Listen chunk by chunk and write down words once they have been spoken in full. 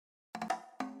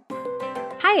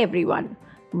Hi everyone,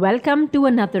 welcome to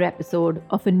another episode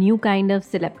of a new kind of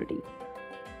celebrity.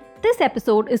 This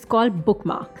episode is called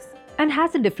Bookmarks and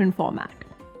has a different format.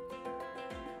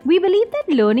 We believe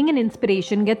that learning and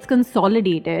inspiration gets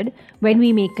consolidated when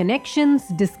we make connections,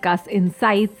 discuss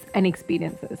insights and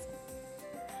experiences.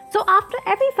 So after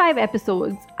every 5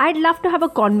 episodes, I'd love to have a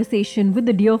conversation with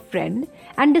a dear friend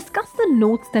and discuss the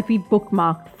notes that we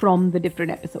bookmarked from the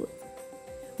different episodes.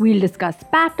 We'll discuss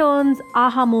patterns,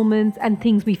 aha moments, and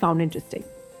things we found interesting.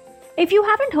 If you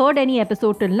haven't heard any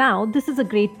episode till now, this is a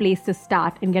great place to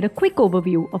start and get a quick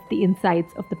overview of the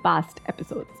insights of the past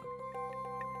episodes.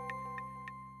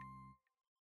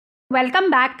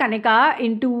 Welcome back, Kanika,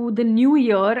 into the new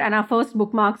year and our first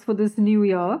bookmarks for this new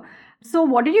year. So,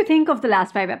 what did you think of the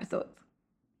last 5 episodes?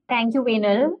 Thank you,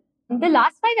 Venal. The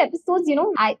last 5 episodes,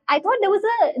 I thought there was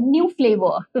a new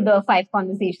flavor to the 5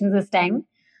 conversations this time.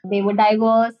 They were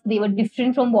diverse, they were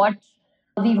different from what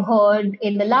we've heard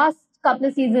in the last couple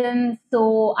of seasons.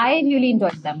 So I really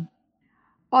enjoyed them.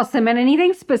 Awesome. And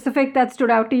anything specific that stood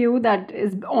out to you that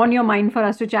is on your mind for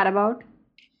us to chat about?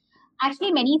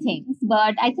 Actually, many things,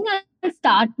 but I think I'll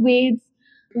start with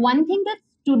one thing that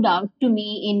stood out to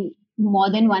me in more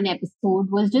than one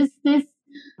episode was just this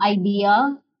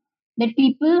idea that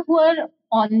people who are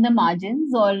on the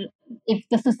margins, or if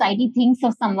the society thinks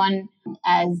of someone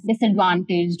as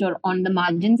disadvantaged or on the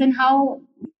margins, and how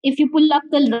if you pull up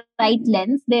the right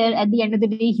lens, they're at the end of the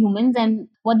day humans, and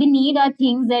what they need are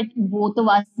things that both of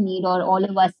us need or all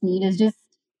of us need is just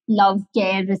love,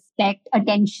 care, respect,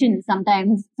 attention.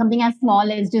 Sometimes something as small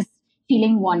as just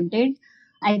feeling wanted.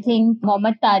 I think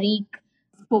Mohammed Tariq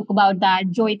spoke about that.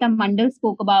 Joyita Mandal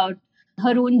spoke about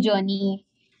her own journey.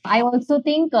 I also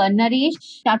think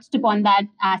Naresh touched upon that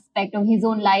aspect of his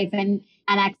own life and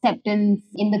acceptance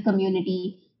in the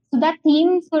community. So that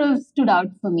theme sort of stood out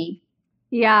for me.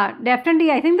 Yeah,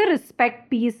 definitely. I think the respect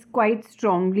piece quite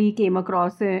strongly came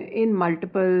across in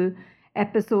multiple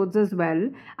episodes as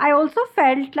well. I also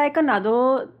felt like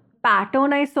another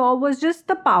pattern I saw was just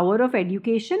the power of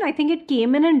education. I think it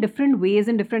came in different ways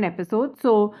in different episodes.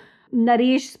 So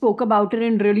Naresh spoke about it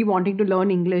and really wanting to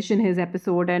learn English in his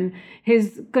episode and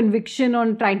his conviction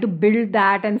on trying to build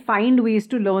that and find ways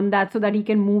to learn that so that he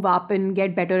can move up and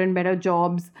get better and better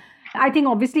jobs. I think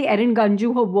obviously Erin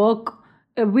Ganju, her work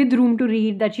with Room to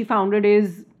Read that she founded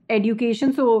is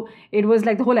education. So it was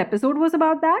like the whole episode was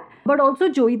about that. But also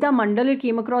Joyita Mandal, it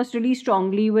came across really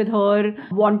strongly with her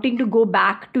wanting to go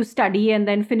back to study and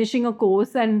then finishing a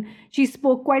course. And she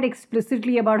spoke quite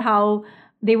explicitly about how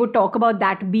they would talk about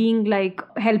that being like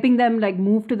helping them like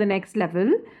move to the next level.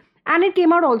 And it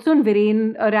came out also in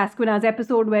Viren Rasquina's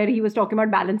episode where he was talking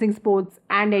about balancing sports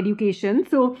and education.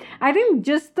 So I think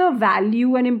just the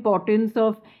value and importance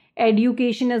of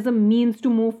education as a means to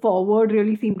move forward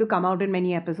really seemed to come out in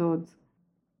many episodes.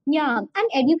 Yeah, and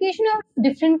education of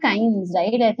different kinds,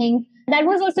 right? I think that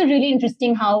was also really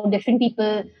interesting how different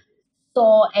people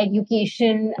saw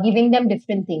education giving them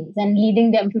different things and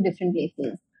leading them to different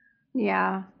places.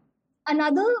 Yeah.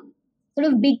 Another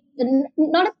sort of big,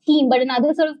 not a theme, but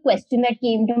another sort of question that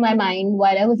came to my mind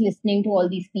while I was listening to all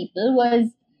these people was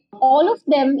all of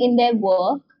them in their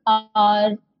work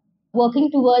are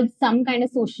working towards some kind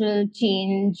of social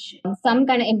change, some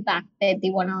kind of impact that they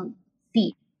want to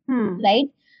see, right?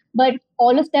 But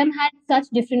all of them had such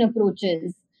different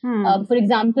approaches. For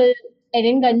example,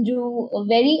 Erin Ganju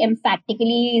very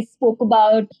emphatically spoke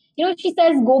about, she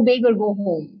says, go big or go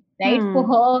home, right? For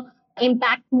her,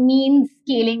 impact means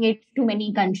scaling it to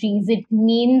many countries. It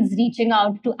means reaching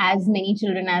out to as many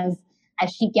children as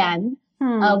she can.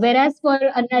 Whereas for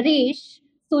Naresh,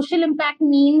 social impact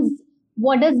means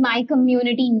what does my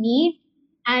community need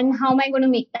and how am I going to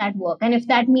make that work? And if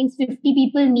that means 50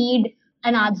 people need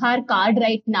an Aadhaar card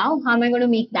right now, how am I going to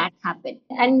make that happen?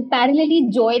 And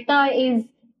parallelly, Joyita is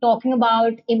talking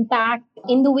about impact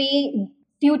in the way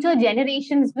future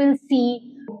generations will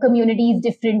see communities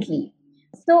differently.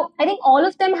 So I think all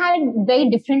of them had very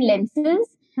different lenses.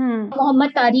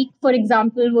 Mohammed Tariq, for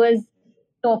example, was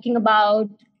talking about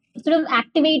sort of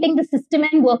activating the system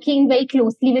and working very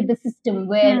closely with the system,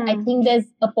 where I think there's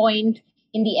a point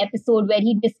in the episode where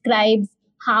he describes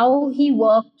how he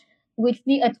worked with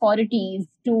the authorities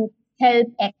to help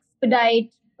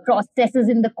expedite processes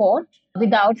in the court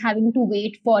without having to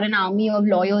wait for an army of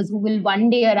lawyers who will one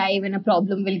day arrive and a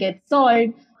problem will get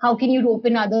solved. How can you rope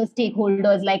in other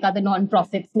stakeholders like other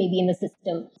non-profits maybe in the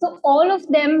system? So all of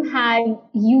them had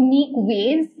unique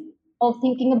ways of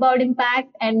thinking about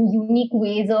impact and unique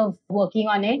ways of working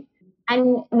on it.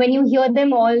 And when you hear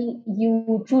them all,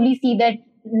 you truly see that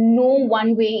no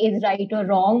one way is right or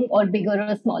wrong or bigger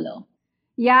or smaller.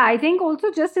 Yeah, I think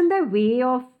also just in their way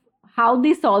of how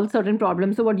they solve certain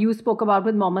problems. So what you spoke about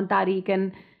with Mohammad Tariq,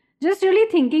 and just really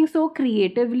thinking so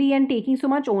creatively and taking so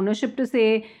much ownership to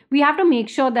say we have to make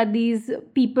sure that these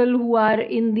people who are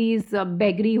in these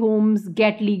beggary homes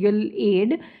get legal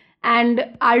aid, and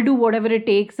I'll do whatever it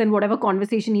takes and whatever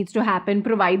conversation needs to happen,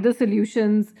 provide the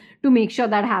solutions to make sure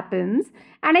that happens.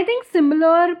 And I think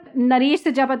similar, Naresh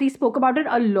Sejapati spoke about it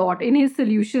a lot in his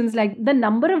solutions, like the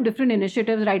number of different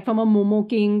initiatives, right from a Momo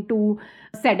King to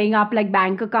setting up like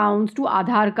bank accounts to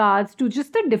Aadhaar cards to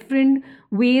just the different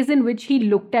ways in which he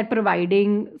looked at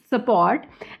providing support.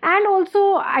 And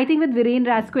also, I think with Viren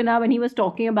Rasquina, when he was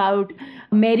talking about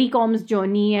Mary Com's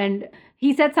journey, and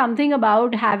he said something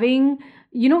about having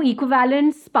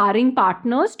equivalent sparring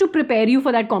partners to prepare you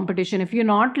for that competition. If you're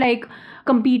not like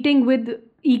competing with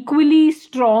equally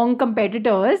strong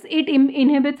competitors, it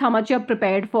inhibits how much you're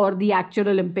prepared for the actual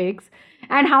Olympics.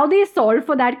 And how they solved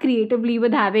for that creatively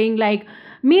with having like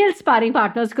male sparring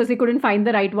partners because they couldn't find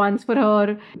the right ones for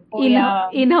her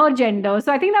in her gender.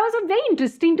 So I think that was very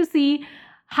interesting to see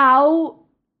how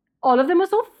all of them were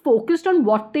so focused on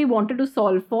what they wanted to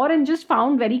solve for and just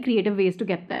found very creative ways to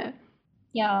get there.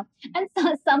 Yeah. And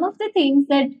some of the things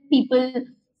that people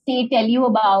tell you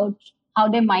about how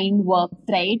their mind works,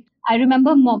 right? I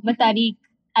remember Mohammad Tariq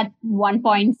at one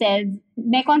point says,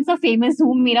 मैं कौन सा famous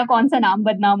हूँ, मेरा कौन सा नाम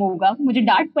बदनाम होगा, मुझे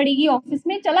डांट पड़ेगी ऑफिस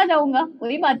में, चला जाऊंगा,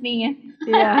 कोई बात नहीं है.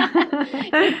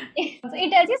 So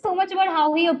it tells you so much about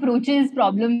how he approaches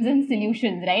problems and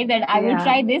solutions, right? That I will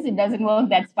try this, it doesn't work,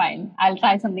 that's fine, I'll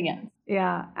try something else.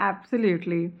 Yeah,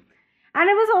 absolutely. And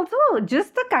it was also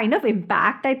just the kind of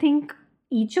impact I think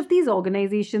each of these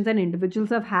organizations and individuals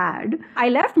have had. I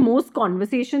left most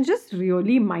conversations just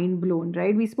really mind blown,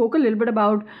 right? We spoke a little bit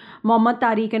about Mohammad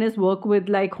Tariq and his work with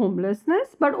like homelessness,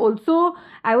 but also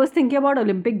I was thinking about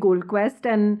Olympic Gold Quest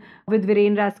and with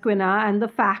Viren Rasquina and the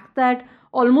fact that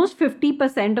almost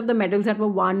 50% of the medals that were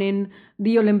won in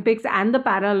the Olympics and the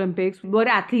Paralympics were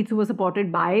athletes who were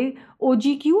supported by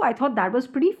OGQ. I thought that was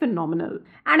pretty phenomenal.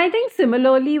 And I think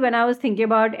similarly, when I was thinking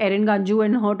about Erin Ganju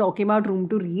and her talking about Room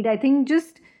to Read, I think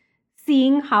just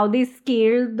seeing how they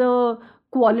scaled the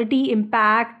quality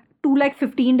impact to like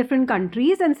 15 different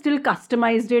countries and still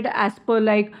customized it as per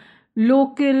like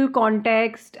local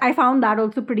context, I found that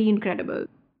also pretty incredible.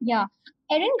 Yeah.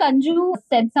 Erin Ganju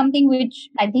said something which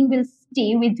I think will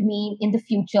stay with me in the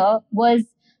future was,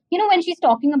 when she's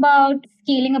talking about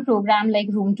scaling a program like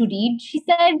Room to Read, she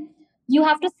said, you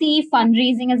have to see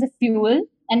fundraising as a fuel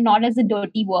and not as a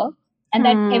dirty work. And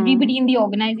that everybody in the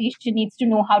organization needs to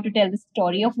know how to tell the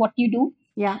story of what you do.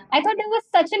 Yeah. I thought it was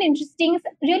such an interesting,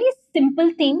 really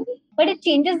simple thing, but it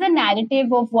changes the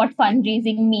narrative of what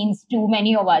fundraising means to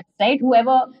many of us, right?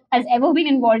 Whoever has ever been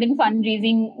involved in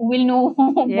fundraising will know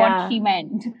what she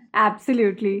meant.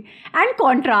 Absolutely. And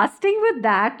contrasting with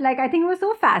that, like I think it was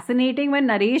so fascinating when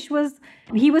Naresh was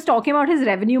talking about his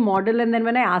revenue model, and then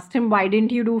when I asked him, why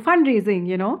didn't you do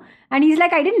fundraising, and he's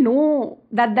like, I didn't know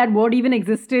that word even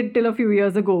existed till a few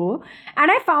years ago. And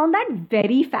I found that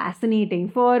very fascinating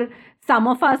for some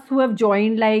of us who have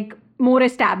joined like more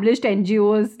established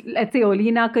NGOs, let's say early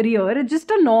in our career. It's just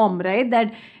a norm, right?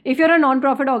 That if you're a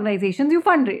non-profit organization, you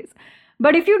fundraise.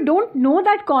 But if you don't know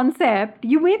that concept,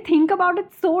 you may think about it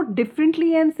so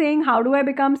differently and saying, how do I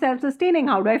become self-sustaining?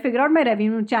 How do I figure out my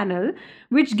revenue channel?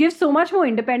 Which gives so much more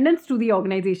independence to the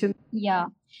organization. Yeah.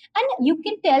 And you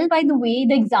can tell by the way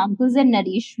the examples that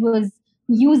Naresh was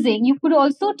using, you could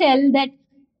also tell that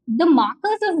the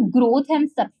markers of growth and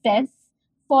success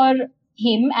for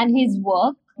him and his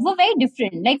work were very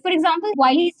different. Like, for example,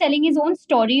 while he's telling his own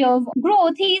story of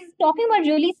growth, he's talking about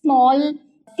really small,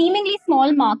 seemingly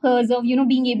small markers of,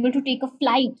 being able to take a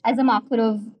flight as a marker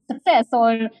of success,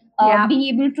 or being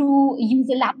able to use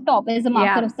a laptop as a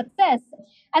marker of success.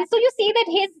 And so you see that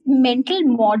his mental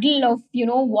model of,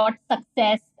 what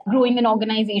success, growing an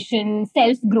organization,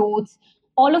 self-growth,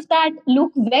 all of that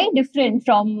look very different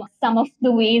from some of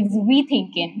the ways we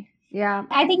think in. Yeah.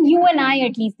 I think you and I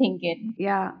at least think it.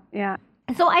 Yeah.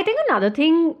 So I think another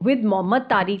thing with Mohammad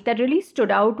Tariq that really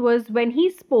stood out was when he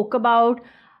spoke about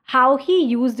how he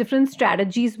used different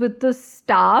strategies with the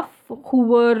staff who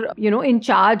were, in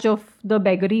charge of the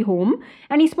beggary home.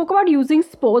 And he spoke about using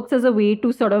sports as a way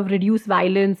to sort of reduce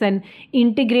violence and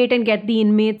integrate and get the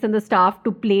inmates and the staff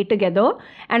to play together,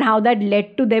 and how that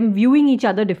led to them viewing each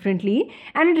other differently.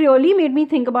 And it really made me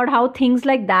think about how things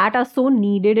like that are so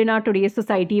needed in our today's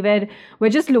society, where we're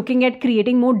just looking at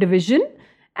creating more division,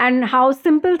 and how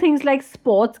simple things like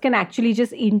sports can actually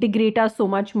just integrate us so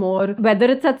much more, whether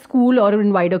it's at school or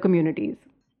in wider communities.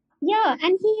 Yeah,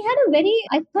 and he had a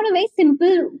very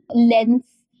simple lens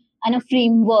and a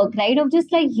framework, right, of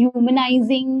just like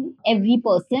humanizing every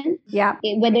person, Yeah.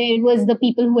 whether it was the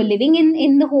people who were living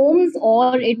in the homes,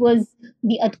 or it was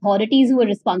the authorities who were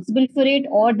responsible for it,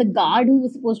 or the guard who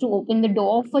was supposed to open the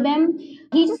door for them.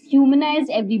 He just humanized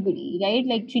everybody, right?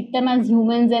 Like treat them as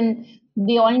humans, and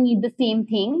they all need the same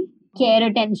thing: care,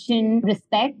 attention,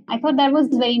 respect. I thought that was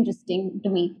very interesting to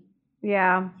me.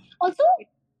 Yeah. Also,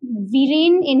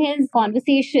 Viren in his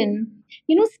conversation,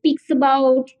 speaks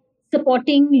about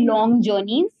supporting long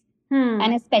journeys,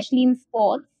 and especially in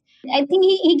sports. I think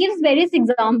he gives various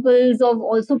examples of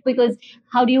also, because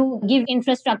how do you give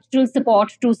infrastructural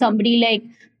support to somebody like,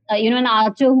 an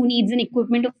archer who needs an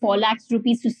equipment of 4 lakhs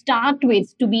rupees to start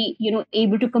with to be,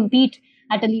 able to compete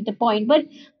at a later point. But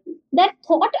that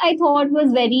thought I thought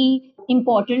was very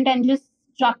important and just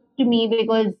struck to me,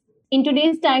 because in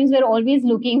today's times we're always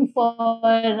looking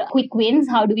for quick wins.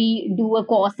 How do we do a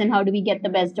course and how do we get the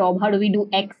best job? How do we do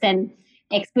X and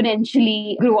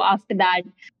exponentially grow after that?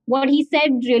 What he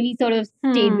said really sort of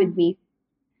stayed with me.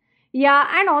 Yeah,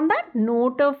 and on that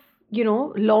note of,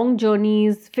 long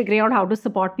journeys, figuring out how to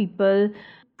support people,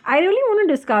 I really want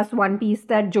to discuss one piece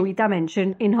that Joita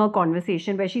mentioned in her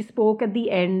conversation where she spoke at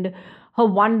the end. Her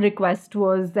one request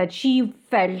was that she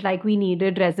felt like we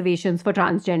needed reservations for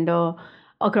transgender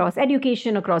across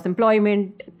education, across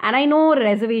employment. And I know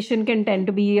reservation can tend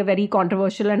to be a very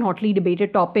controversial and hotly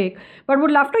debated topic, but would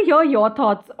love to hear your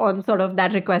thoughts on sort of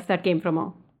that request that came from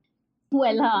her.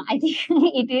 Well, I think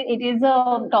it is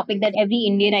a topic that every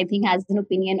Indian, I think, has an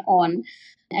opinion on.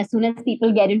 As soon as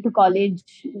people get into college,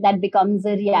 that becomes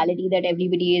a reality that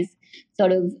everybody is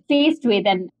sort of faced with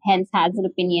and hence has an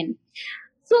opinion.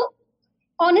 So,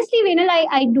 honestly, Venal,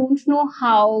 I don't know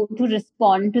how to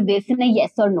respond to this in a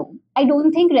yes or no. I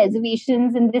don't think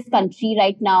reservations in this country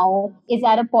right now is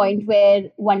at a point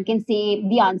where one can say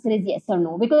the answer is yes or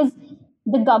no, because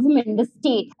the government, the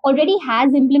state, already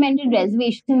has implemented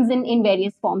reservations in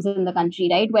various forms in the country,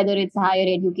 right? Whether it's higher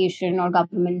education or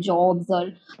government jobs,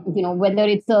 or whether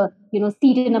it's a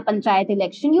seat in a panchayat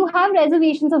election, you have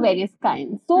reservations of various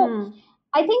kinds. So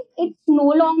I think it's no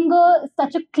longer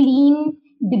such a clean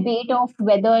debate of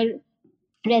whether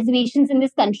reservations in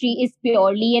this country is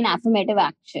purely an affirmative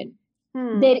action.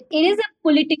 There it is a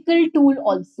political tool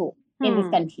also in this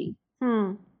country.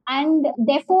 And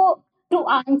therefore, to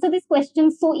answer this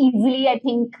question so easily, I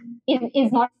think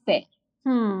is not fair.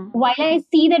 While I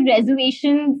see that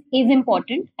reservations is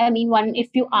important, I mean, one, if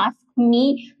you ask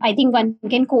me, I think one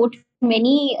can quote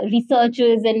many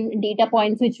researchers and data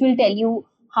points which will tell you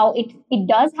how it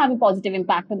does have a positive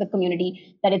impact on the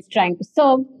community that it's trying to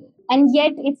serve. And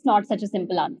yet, it's not such a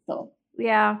simple answer.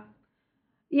 Yeah.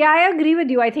 Yeah, I agree with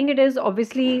you. I think it is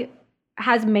obviously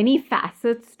has many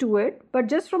facets to it, but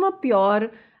just from a pure,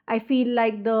 I feel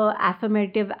like the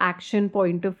affirmative action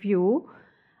point of view,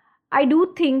 I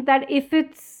do think that if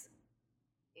it's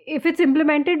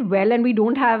implemented well and we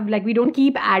don't have like we don't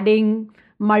keep adding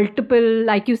multiple,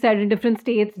 like you said, in different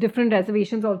states, different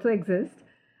reservations also exist.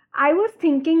 I was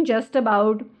thinking just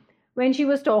about when she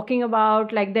was talking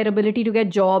about like their ability to get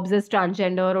jobs as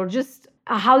transgender, or just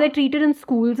how they're treated in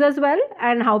schools as well,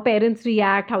 and how parents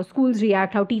react, how schools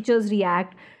react, how teachers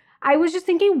react. I was just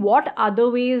thinking, what other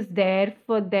way is there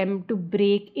for them to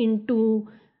break into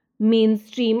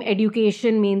mainstream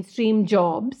education, mainstream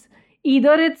jobs?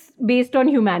 Either it's based on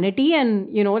humanity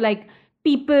and, like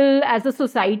people as a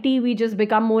society, we just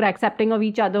become more accepting of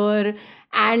each other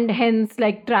and hence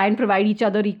like try and provide each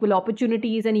other equal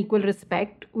opportunities and equal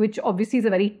respect, which obviously is a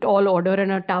very tall order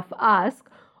and a tough ask.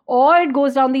 Or it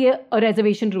goes down the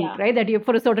reservation route, Yeah. right? That you,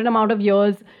 for a certain amount of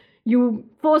years, you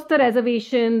force the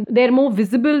reservation, they're more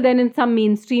visible than in some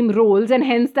mainstream roles, and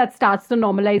hence that starts the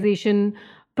normalization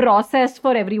process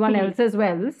for everyone else as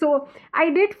well. So I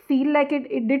did feel like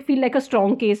it did feel like a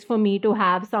strong case for me to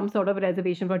have some sort of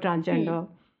reservation for transgender.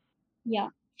 Yeah.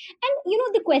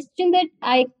 And the question that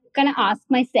I kind of ask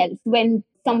myself when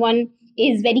someone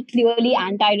is very clearly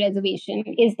anti reservation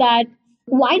is that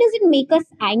why does it make us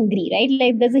angry, right?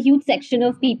 Like there's a huge section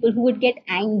of people who would get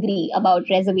angry about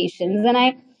reservations. And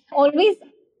I always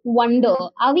wonder,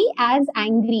 are we as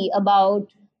angry about,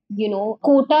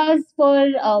 quotas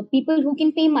for people who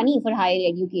can pay money for higher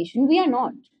education? We are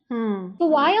not. So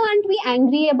why aren't we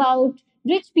angry about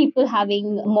rich people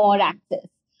having more access?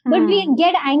 But we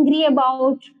get angry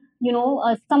about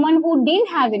someone who didn't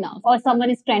have enough, or someone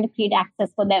is trying to create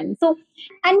access for them. So,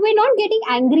 and we're not getting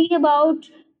angry about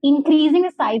increasing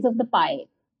the size of the pie.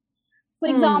 For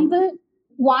example,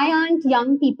 why aren't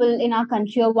young people in our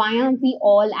country, or why aren't we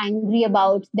all angry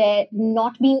about there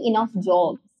not being enough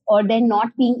jobs, or there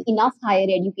not being enough higher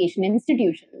education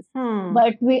institutions.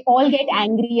 But we all get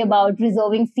angry about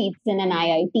reserving seats in an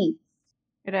IIT.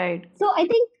 Right. So I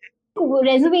think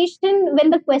reservation, when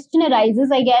the question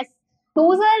arises, I guess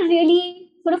those are really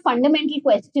sort of fundamental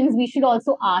questions we should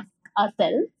also ask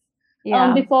ourselves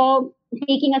before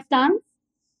taking a stance.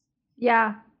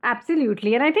 Yeah,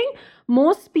 absolutely. And I think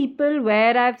most people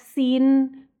where I've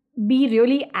seen be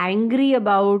really angry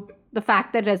about the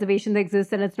fact that reservations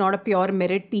exist and it's not a pure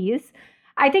merit piece,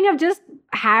 I think I've just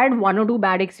had one or two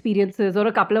bad experiences or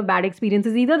a couple of bad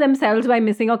experiences, either themselves by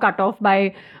missing a cutoff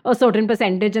by a certain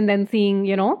percentage and then seeing,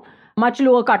 much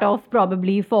lower cutoff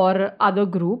probably for other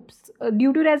groups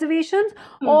due to reservations,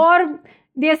 or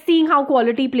they're seeing how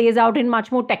quality plays out in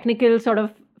much more technical sort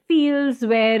of fields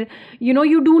where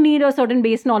you do need a certain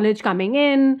base knowledge coming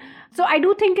in. So I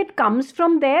do think it comes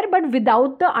from there, but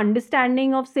without the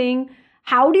understanding of saying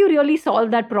how do you really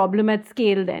solve that problem at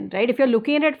scale then, right? If you're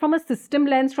looking at it from a system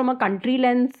lens, from a country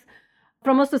lens,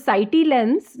 from a society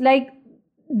lens, like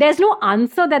there's no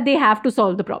answer that they have to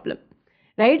solve the problem,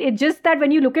 right? It's just that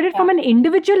when you look at it from an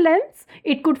individual lens,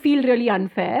 it could feel really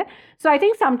unfair. So I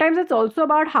think sometimes it's also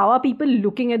about how are people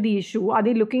looking at the issue. Are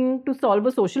they looking to solve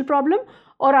a social problem,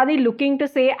 or are they looking to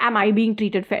say, am I being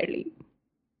treated fairly?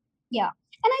 Yeah.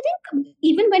 And I think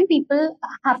even when people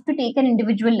have to take an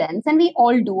individual lens, and we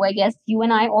all do, I guess you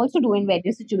and I also do in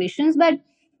various situations, but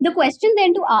the question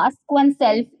then to ask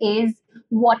oneself is,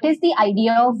 what is the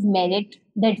idea of merit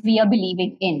that we are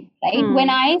believing in, right?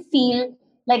 When I feel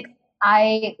like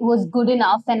I was good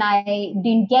enough and I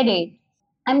didn't get it,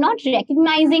 I'm not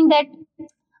recognizing that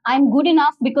I'm good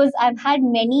enough because I've had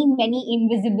many, many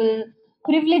invisible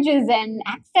privileges and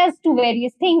access to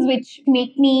various things which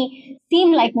make me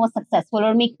seem like more successful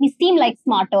or make me seem like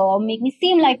smarter or make me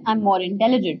seem like I'm more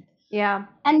intelligent. Yeah.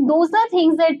 And those are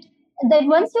things that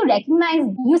once you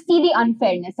recognize, you see the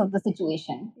unfairness of the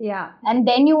situation. Yeah. And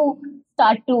then you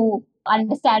start to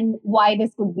understand why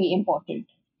this could be important.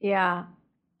 Yeah.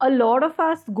 A lot of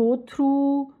us go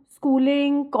through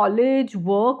schooling, college,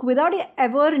 work without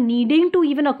ever needing to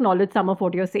even acknowledge some of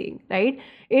what you're saying, right?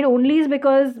 It only is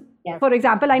because, for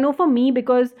example, I know for me,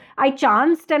 because I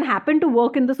chanced and happened to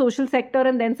work in the social sector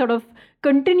and then sort of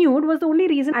continued, was the only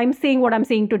reason I'm saying what I'm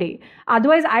saying today.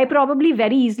 Otherwise, I probably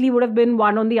very easily would have been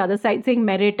one on the other side saying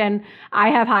merit and I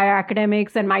have higher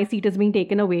academics and my seat is being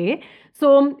taken away.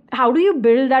 So how do you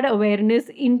build that awareness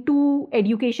into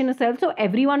education itself so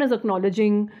everyone is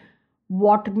acknowledging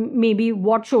what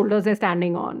shoulders they're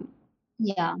standing on?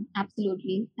 Yeah,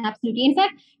 absolutely. Absolutely. In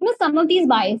fact, some of these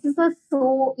biases are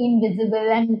so invisible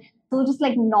and so just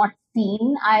like not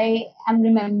seen. I am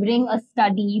remembering a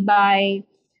study by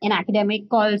an academic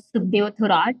called Sukhdev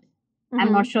Thurat.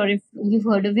 I'm not sure if you've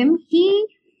heard of him. He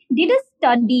did a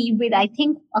study with, I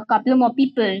think, a couple more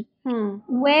people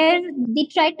where they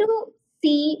tried to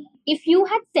see if you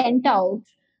had sent out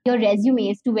your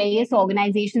resumes to various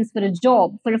organizations for a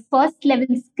job, for a first level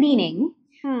screening,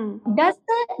 does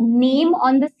the name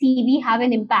on the CV have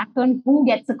an impact on who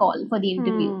gets a call for the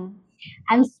interview?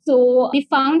 And so we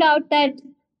found out that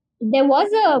there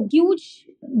was a huge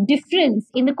difference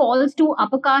in the calls to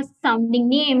upper caste sounding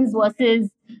names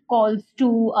versus calls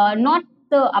to not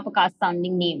the upper caste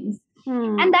sounding names.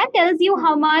 And that tells you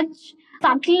how much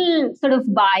subtle sort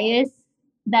of bias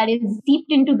that is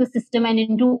seeped into the system and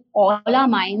into all our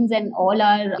minds and all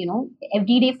our,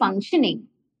 everyday functioning.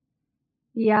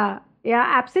 Yeah,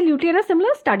 absolutely. And a similar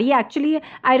study, actually,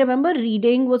 I remember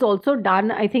reading was also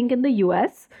done, I think, in the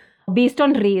US based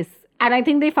on race. And I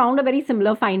think they found a very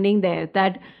similar finding there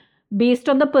that based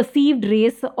on the perceived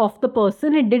race of the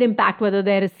person, it did impact whether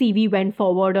their CV went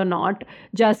forward or not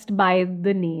just by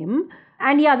the name.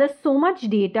 And yeah, there's so much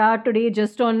data today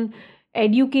just on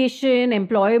education,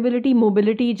 employability,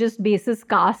 mobility, just basis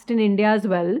caste in India as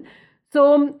well.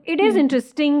 So it is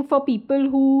interesting for people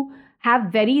who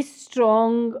have very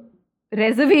strong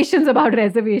reservations about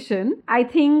reservation.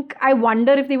 I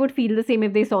wonder if they would feel the same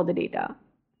if they saw the data.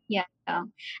 Yeah.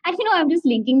 And I'm just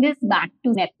linking this back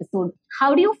to an episode.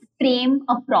 How do you frame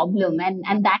a problem?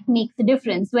 And that makes a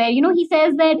difference. Where, he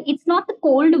says that it's not the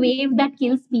cold wave that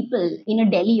kills people in a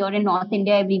Delhi or in North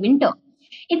India every winter.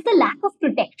 It's the lack of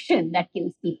protection that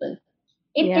kills people.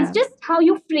 It's just how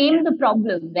you frame the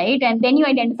problem, right? And then you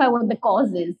identify what the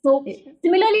cause is. So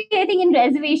similarly, I think in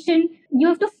reservation, you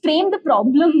have to frame the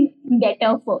problem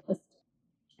better first.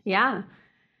 Yeah.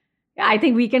 I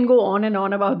think we can go on and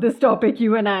on about this topic,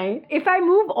 you and I. If I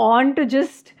move on to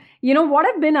just, what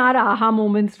have been our aha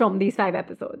moments from these 5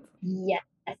 episodes? Yes.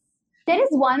 There is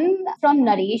one from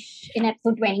Naresh in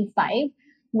episode 25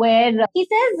 where he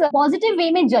says, positive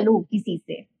way mein jalu kisi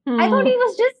se. I thought he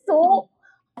was just so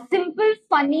Simple,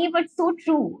 funny, but so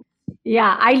true.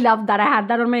 Yeah, I love that. I had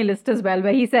that on my list as well,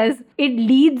 where he says it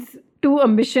leads to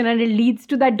ambition and it leads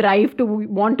to that drive to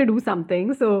want to do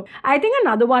something. So I think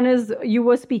another one is, you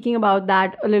were speaking about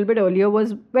that a little bit earlier,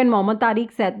 was when Mohammad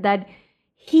Tariq said that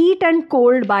heat and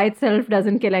cold by itself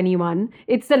doesn't kill anyone.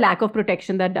 It's the lack of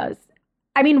protection that does.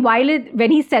 I mean,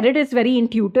 when he said it, it's very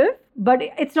intuitive, but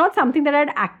it's not something that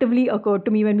had actively occurred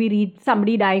to me when we read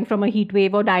somebody dying from a heat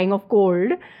wave or dying of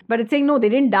cold. But it's saying, no, they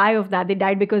didn't die of that. They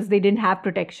died because they didn't have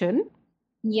protection.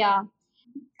 Yeah.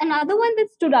 Another one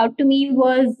that stood out to me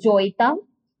was Joyita,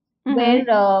 where at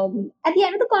the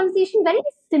end of the conversation, very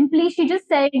simply, she just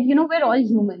said, we're all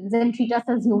humans and treat us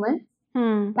as humans.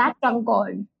 That struck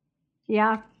chord.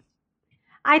 Yeah.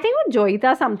 I think with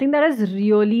Joyita, something that has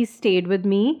really stayed with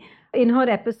me in her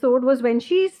episode was when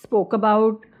she spoke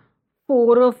about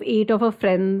 4 of 8 of her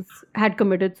friends had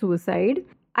committed suicide.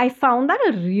 I found that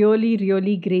a really,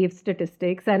 really grave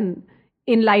statistics. And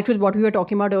in light with what we were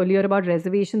talking about earlier about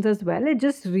reservations as well, it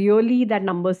just really, that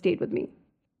number stayed with me.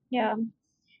 Yeah.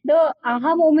 The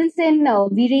aha moments in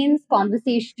Viren's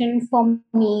conversation for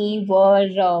me were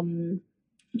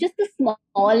just the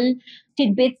small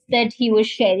tidbits that he was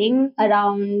sharing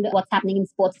around what's happening in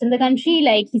sports in the country.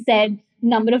 Like he said,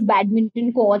 number of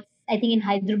badminton courts, I think in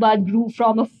Hyderabad grew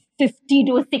from a 50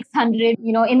 to a 600,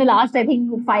 in the last, I think,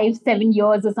 5-7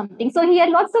 years or something. So he had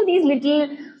lots of these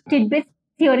little tidbits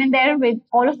here and there, with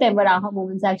all of them were aha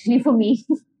moments actually for me.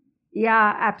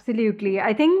 Yeah, absolutely.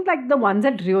 I think like the ones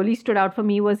that really stood out for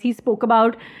me was he spoke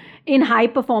about in high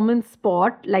performance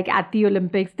sport, like at the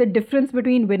Olympics, the difference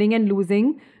between winning and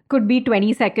losing could be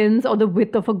 20 seconds or the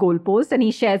width of a goalpost. And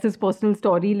he shares his personal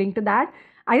story linked to that.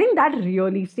 I think that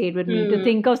really stayed with me to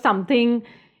think of something.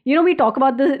 We talk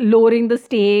about the lowering the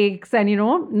stakes and,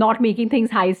 not making things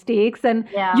high stakes. And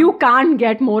you can't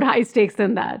get more high stakes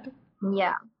than that.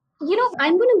 Yeah.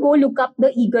 I'm going to go look up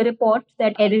the Eager report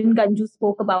that Erin Ganju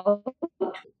spoke about.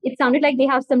 It sounded like they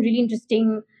have some really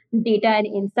interesting data and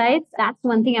insights. That's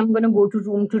one thing I'm going to go to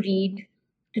room to read,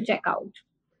 to check out.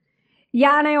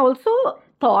 Yeah, and I also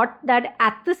thought that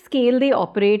at the scale they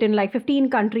operate in like 15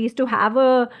 countries, to have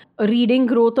a reading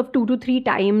growth of 2 to 3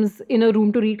 times in a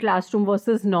room to read classroom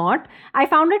versus not, I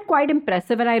found it quite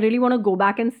impressive, and I really want to go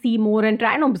back and see more and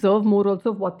try and observe more also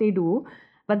of what they do.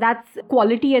 But that's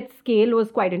quality at scale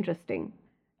was quite interesting.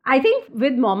 I think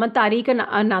with Mohammad Tariq,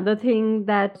 another thing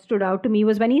that stood out to me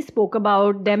was when he spoke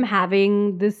about them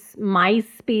having this my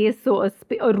space, so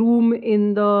a room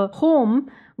in the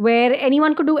home where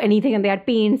anyone could do anything, and they had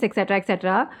paints, etc.,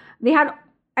 etc. They had,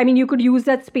 I mean, you could use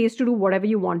that space to do whatever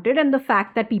you wanted, and the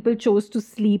fact that people chose to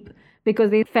sleep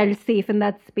because they felt safe in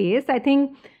that space, I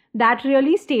think that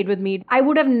really stayed with me. I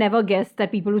would have never guessed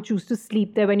that people would choose to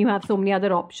sleep there when you have so many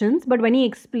other options. But when he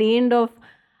explained of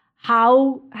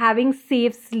how having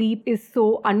safe sleep is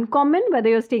so uncommon, whether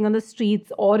you're staying on the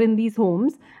streets or in these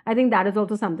homes, I think that is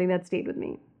also something that stayed with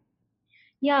me.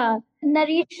 Yeah.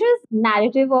 Naresh's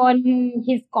narrative on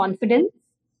his confidence,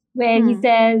 where he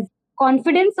says,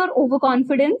 confidence or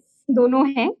overconfidence, dono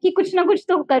hai, ki kuch na kuch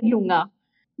to kar lunga.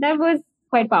 That was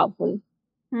quite powerful.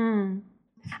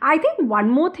 I think one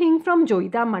more thing from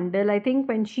Joyita Mandal, I think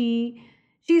when she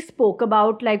spoke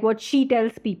about like what she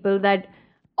tells people, that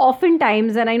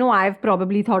oftentimes, and I know I've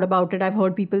probably thought about it, I've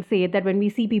heard people say it, that when we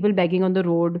see people begging on the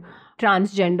road,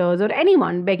 transgenders or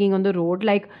anyone begging on the road,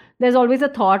 like there's always a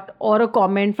thought or a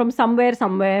comment from somewhere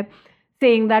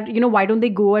saying that, why don't they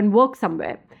go and work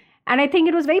somewhere? And I think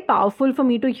it was very powerful for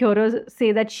me to hear her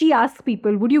say that she asks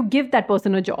people, would you give that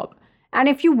person a job? And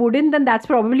if you wouldn't, then that's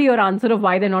probably your answer of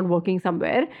why they're not working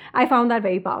somewhere. I found that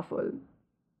very powerful.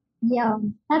 Yeah,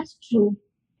 that's true.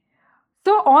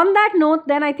 So on that note,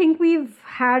 then I think we've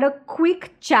had a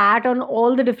quick chat on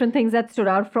all the different things that stood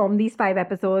out from these 5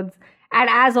 episodes. And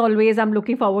as always, I'm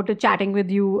looking forward to chatting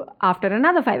with you after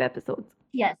another 5 episodes.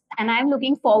 Yes, and I'm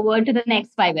looking forward to the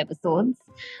next 5 episodes.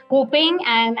 Hoping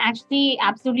and actually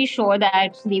absolutely sure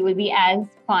that they will be as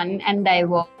fun and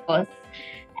diverse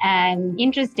and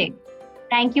interesting.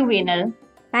 Thank you, Venal.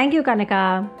 Thank you,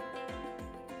 Kanika.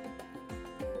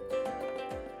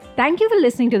 Thank you for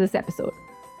listening to this episode.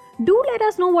 Do let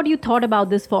us know what you thought about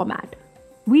this format.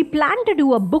 We plan to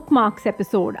do a bookmarks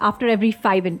episode after every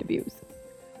 5 interviews.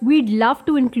 We'd love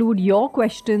to include your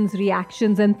questions,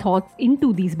 reactions, and thoughts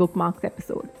into these bookmarks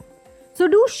episodes. So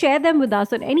do share them with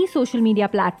us on any social media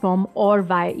platform or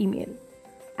via email.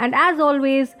 And as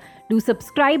always, do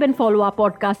subscribe and follow our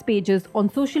podcast pages on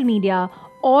social media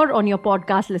or on your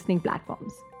podcast listening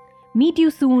platforms. Meet you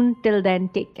soon. Till then,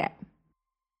 take care.